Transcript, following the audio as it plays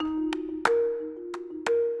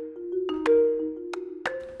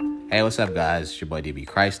Hey, what's up, guys? It's your boy DB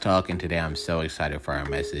Christ Talk, and today I'm so excited for our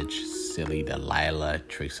message, Silly Delilah,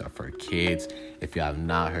 Tricks Are for Kids. If you have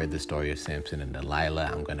not heard the story of Samson and Delilah,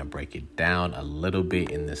 I'm going to break it down a little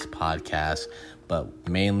bit in this podcast, but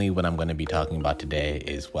mainly what I'm going to be talking about today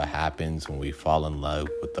is what happens when we fall in love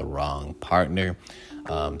with the wrong partner.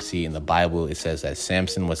 In the Bible, it says that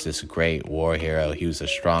Samson was this great war hero. He was a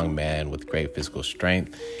strong man with great physical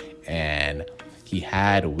strength, and he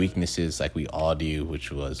had weaknesses like we all do,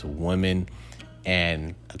 which was women.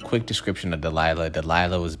 And a quick description of Delilah.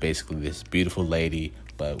 Delilah was basically this beautiful lady,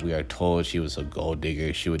 but we are told she was a gold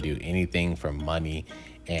digger. She would do anything for money,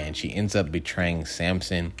 and she ends up betraying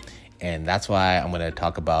Samson. And that's why I'm going to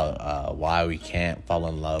talk about why we can't fall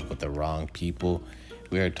in love with the wrong people.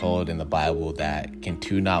 We are told in the Bible that can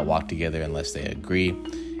two not walk together unless they agree.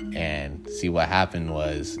 And see, what happened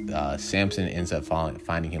was Samson ends up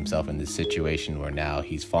finding himself in this situation where now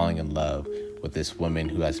he's falling in love with this woman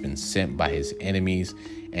who has been sent by his enemies.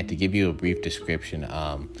 And to give you a brief description,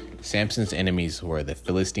 Samson's enemies were the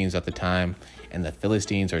Philistines at the time, and the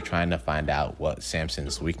Philistines are trying to find out what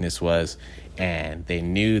Samson's weakness was. And they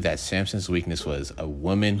knew that Samson's weakness was a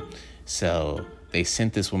woman, so they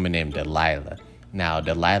sent this woman named Delilah. Now,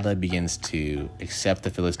 Delilah begins to accept the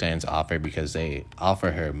Philistines' offer because they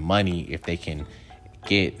offer her money if they can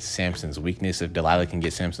get Samson's weakness, if Delilah can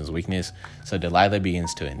get Samson's weakness. So Delilah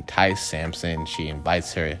begins to entice Samson. She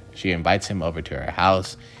invites him over to her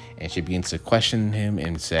house, and she begins to question him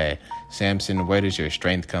and say, "Samson, where does your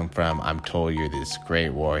strength come from? I'm told you're this great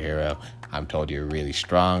war hero. I'm told you're really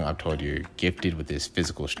strong. I'm told you're gifted with this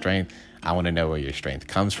physical strength. I want to know where your strength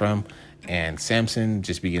comes from." And Samson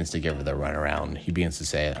just begins to give her the runaround. He begins to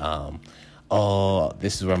say,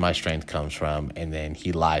 this is where my strength comes from. And then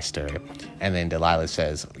he lies to her. And then Delilah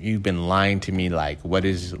says, "You've been lying to me. Where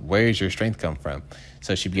is your strength come from?"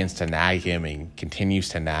 So she begins to nag him and continues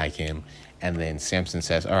to nag him. And then Samson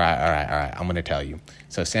says, all right, I'm going to tell you.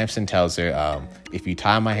 So Samson tells her, if you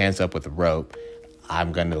tie my hands up with a rope,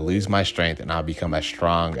 I'm going to lose my strength and I'll become as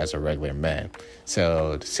strong as a regular man.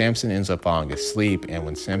 So Samson ends up falling asleep. And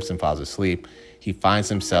when Samson falls asleep, he finds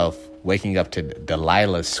himself waking up to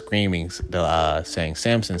Delilah screaming, saying,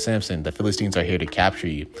 Samson, the Philistines are here to capture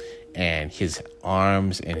you. And his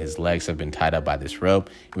arms and his legs have been tied up by this rope.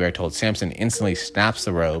 We are told Samson instantly snaps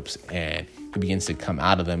the ropes and he begins to come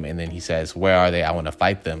out of them. And then he says, "Where are they? I want to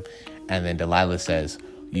fight them." And then Delilah says,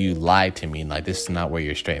 "You lied to me. This is not where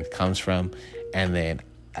your strength comes from." And then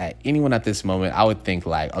anyone at this moment, I would think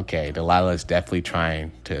okay, Delilah is definitely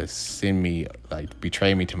trying to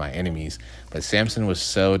betray me to my enemies. But Samson was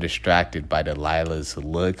so distracted by Delilah's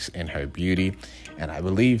looks and her beauty. And I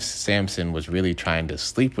believe Samson was really trying to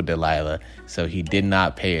sleep with Delilah. So he did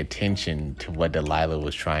not pay attention to what Delilah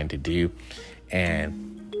was trying to do. And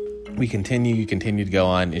we continue to go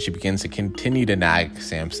on, and she begins to continue to nag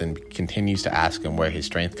Samson, continues to ask him where his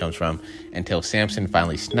strength comes from, until Samson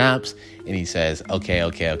finally snaps and he says,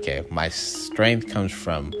 okay, my strength comes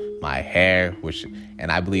from my hair,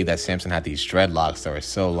 and I believe that Samson had these dreadlocks that were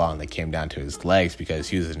so long they came down to his legs because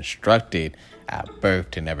he was instructed at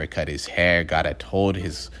birth to never cut his hair. God had told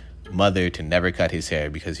his mother to never cut his hair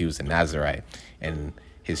because he was a Nazirite, and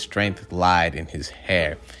his strength lied in his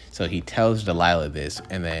hair. So he tells Delilah this,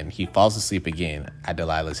 and then he falls asleep again at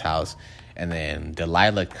Delilah's house. And then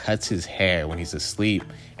Delilah cuts his hair when he's asleep,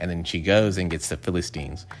 and then she goes and gets the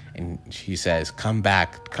Philistines. And she says, come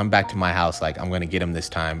back to my house. I'm going to get him this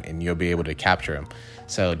time, and you'll be able to capture him.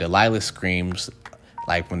 So Delilah screams,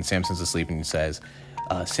 when Samson's asleep, and he says,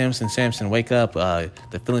 Samson, wake up.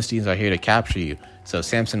 The Philistines are here to capture you. So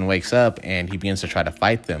Samson wakes up, and he begins to try to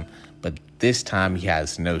fight them. But this time he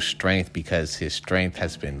has no strength because his strength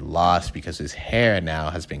has been lost because his hair now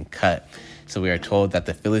has been cut. So we are told that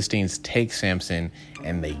the Philistines take Samson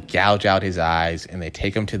and they gouge out his eyes, and they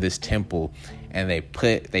take him to this temple, and they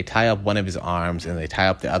tie up one of his arms and they tie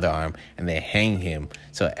up the other arm and they hang him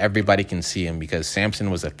so everybody can see him, because Samson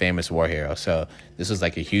was a famous war hero. So this was a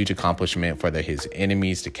huge accomplishment for his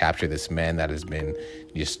enemies to capture this man that has been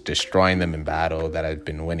just destroying them in battle, that has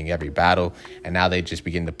been winning every battle. And now they just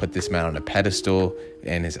begin to put this man on a pedestal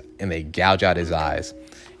and they gouge out his eyes.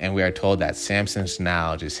 And we are told that Samson's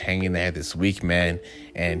now just hanging there, this weak man,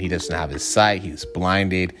 and he doesn't have his sight. He's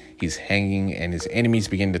blinded. He's hanging, and his enemies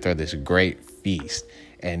begin to throw this great feast.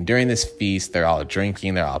 And during this feast, they're all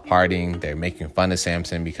drinking, they're all partying, they're making fun of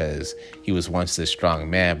Samson because he was once this strong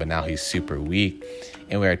man, but now he's super weak.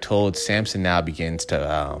 And we are told Samson now begins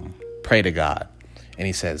to pray to God. And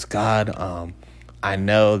he says, God, I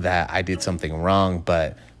know that I did something wrong,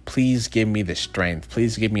 but please give me the strength.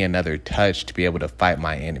 Please give me another touch to be able to fight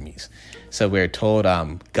my enemies. So we're told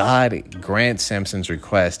God grants Samson's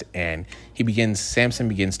request, and Samson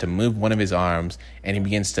begins to move one of his arms, and he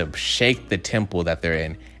begins to shake the temple that they're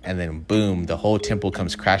in. And then boom, the whole temple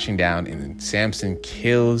comes crashing down, and Samson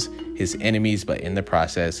kills his enemies, but in the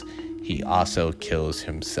process, he also kills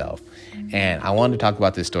himself. And I wanted to talk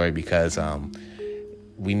about this story because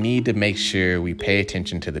we need to make sure we pay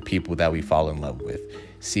attention to the people that we fall in love with.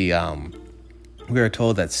 See, we are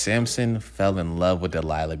told that Samson fell in love with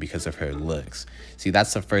Delilah because of her looks. See,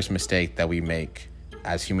 that's the first mistake that we make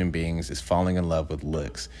as human beings, is falling in love with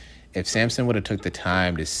looks. If Samson would have took the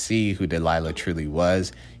time to see who Delilah truly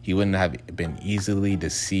was, he wouldn't have been easily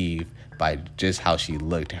deceived by just how she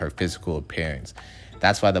looked, her physical appearance.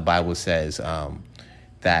 That's why the Bible says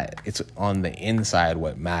that it's on the inside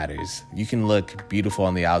what matters. You can look beautiful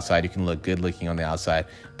on the outside, you can look good looking on the outside,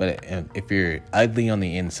 but if you're ugly on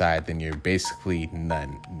the inside, then you're basically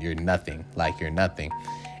none. You're nothing, you're nothing.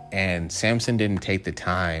 And Samson didn't take the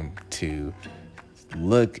time to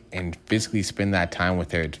look and physically spend that time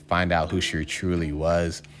with her to find out who she truly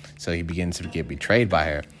was. So he begins to get betrayed by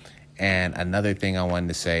her. And another thing I wanted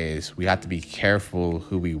to say is we have to be careful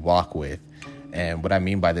who we walk with. And what I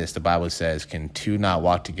mean by this, the Bible says, can two not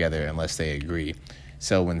walk together unless they agree?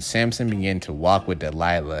 So when Samson began to walk with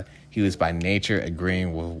Delilah, he was by nature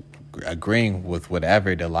agreeing with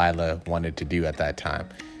whatever Delilah wanted to do at that time.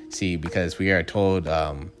 See, because we are told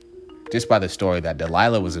just by the story that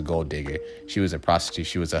Delilah was a gold digger. She was a prostitute.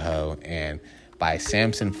 She was a hoe. And by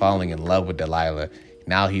Samson falling in love with Delilah,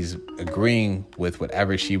 now he's agreeing with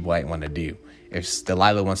whatever she might want to do. If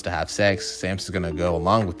Delilah wants to have sex, Samson's going to go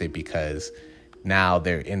along with it because now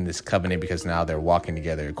they're in this covenant, because now they're walking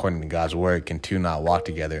together according to God's word. Can two not walk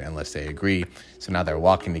together unless they agree? So now they're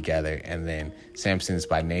walking together, and then Samson's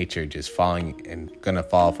by nature just falling and gonna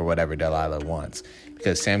fall for whatever Delilah wants,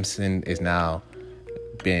 because Samson is now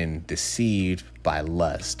been deceived by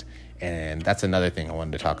lust. And that's another thing I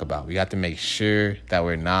wanted to talk about. We have to make sure that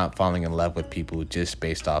we're not falling in love with people just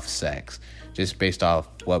based off sex, just based off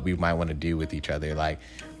what we might want to do with each other.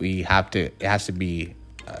 It has to be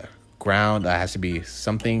ground. It has to be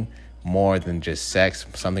something more than just sex,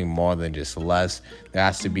 something more than just lust. There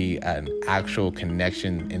has to be an actual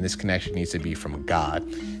connection, and this connection needs to be from God.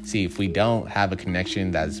 See, if we don't have a connection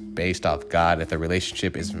that's based off God, if the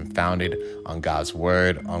relationship isn't founded on God's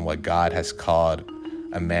word, on what God has called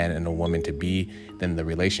a man and a woman to be, then the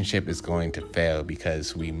relationship is going to fail,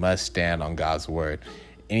 because we must stand on God's word.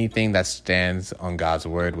 Anything that stands on God's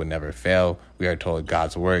word will never fail. We are told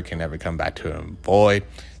God's word can never come back to him void.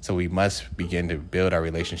 So we must begin to build our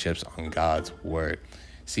relationships on God's word.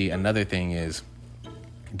 See, another thing is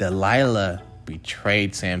Delilah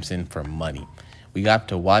betrayed Samson for money. We got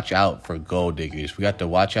to watch out for gold diggers. We got to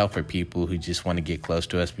watch out for people who just want to get close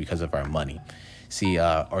to us because of our money. See,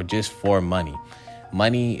 or just for money.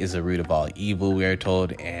 Money is the root of all evil, we are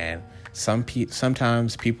told, and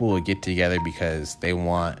sometimes people will get together because they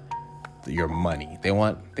want your money.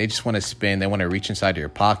 They just want to spend. They want to reach inside your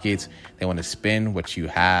pockets. They want to spend what you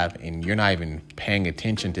have, and you're not even paying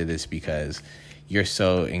attention to this because you're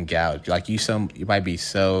so engaged. You might be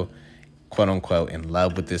so quote unquote in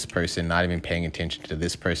love with this person, not even paying attention to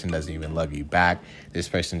this person doesn't even love you back. This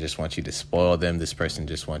person just wants you to spoil them. This person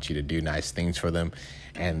just wants you to do nice things for them,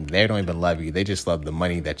 and they don't even love you. They just love the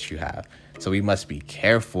money that you have. So we must be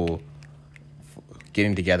careful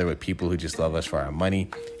getting together with people who just love us for our money.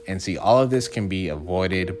 And see, all of this can be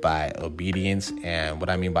avoided by obedience. And what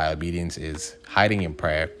I mean by obedience is hiding in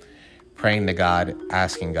prayer, praying to God,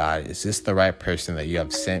 asking God, is this the right person that you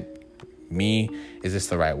have sent me? Is this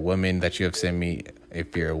the right woman that you have sent me?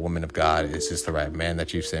 If you're a woman of God, is this the right man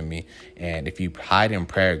that you've sent me? And if you hide in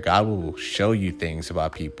prayer, God will show you things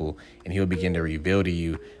about people, and he'll begin to reveal to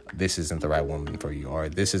you, this isn't the right woman for you, or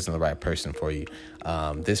this isn't the right person for you.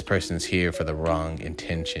 This person's here for the wrong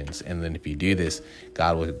intentions. And then if you do this,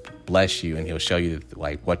 God will bless you, and he'll show you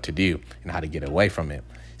what to do and how to get away from it.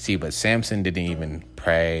 See, but Samson didn't even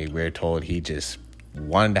pray. We're told he just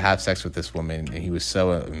wanted to have sex with this woman, and he was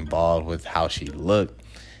so involved with how she looked.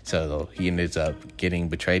 So he ended up getting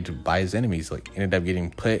betrayed by his enemies, ended up getting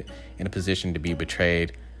put in a position to be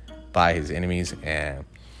betrayed by his enemies. And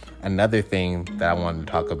another thing that I wanted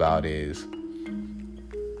to talk about is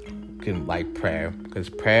prayer, because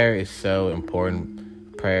prayer is so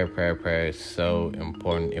important. Prayer is so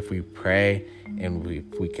important. If we pray and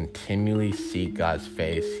we continually seek God's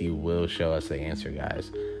face, he will show us the answer,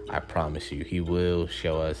 guys. I promise you, he will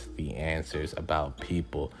show us the answers about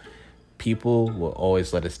people. People will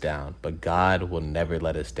always let us down, but God will never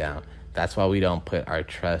let us down. That's why we don't put our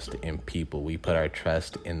trust in people. We put our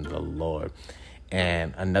trust in the Lord.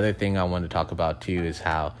 And another thing I want to talk about too is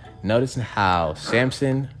notice how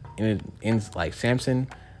Samson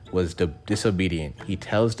was disobedient. He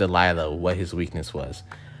tells Delilah what his weakness was.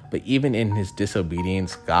 But even in his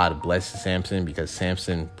disobedience, God blesses Samson because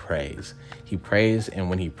Samson prays. He prays, and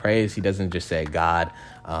when he prays, he doesn't just say, God,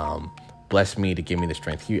 bless me to give me the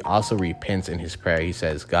strength. He also repents in his prayer. He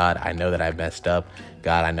says, God, I know that I messed up.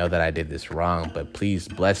 God, I know that I did this wrong, but please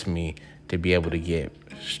bless me to be able to get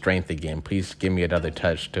strength again. Please give me another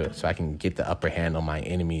touch so I can get the upper hand on my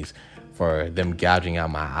enemies for them gouging out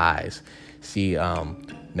my eyes. See,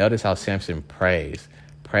 notice how Samson prays.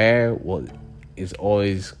 Prayer is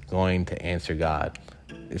always going to answer God,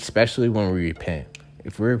 especially when we repent.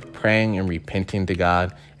 If we're praying and repenting to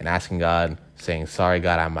God and asking God, saying, sorry,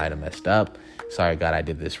 God, I might have messed up. Sorry, God, I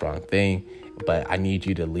did this wrong thing, but I need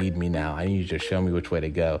you to lead me now. I need you to show me which way to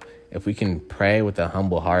go. If we can pray with a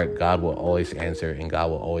humble heart, God will always answer and God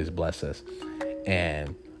will always bless us.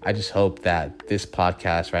 And I just hope that this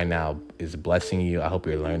podcast right now is blessing you. I hope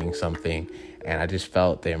you're learning something. And I just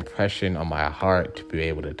felt the impression on my heart to be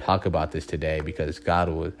able to talk about this today because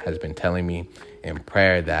God has been telling me in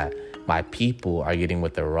prayer that my people are getting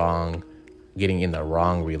in the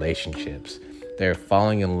wrong relationships. They're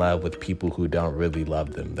falling in love with people who don't really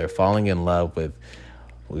love them. They're falling in love with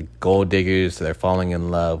gold diggers. They're falling in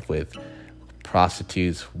love with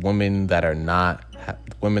prostitutes, women that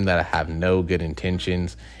have no good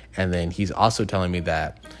intentions. And then he's also telling me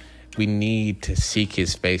that we need to seek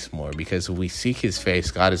his face more, because when we seek his face,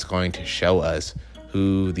 God is going to show us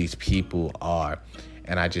who these people are.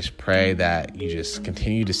 And I just pray that you just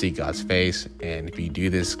continue to seek God's face. And if you do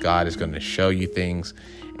this, God is going to show you things.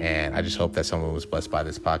 And I just hope that someone was blessed by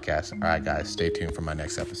this podcast. All right, guys, stay tuned for my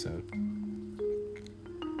next episode.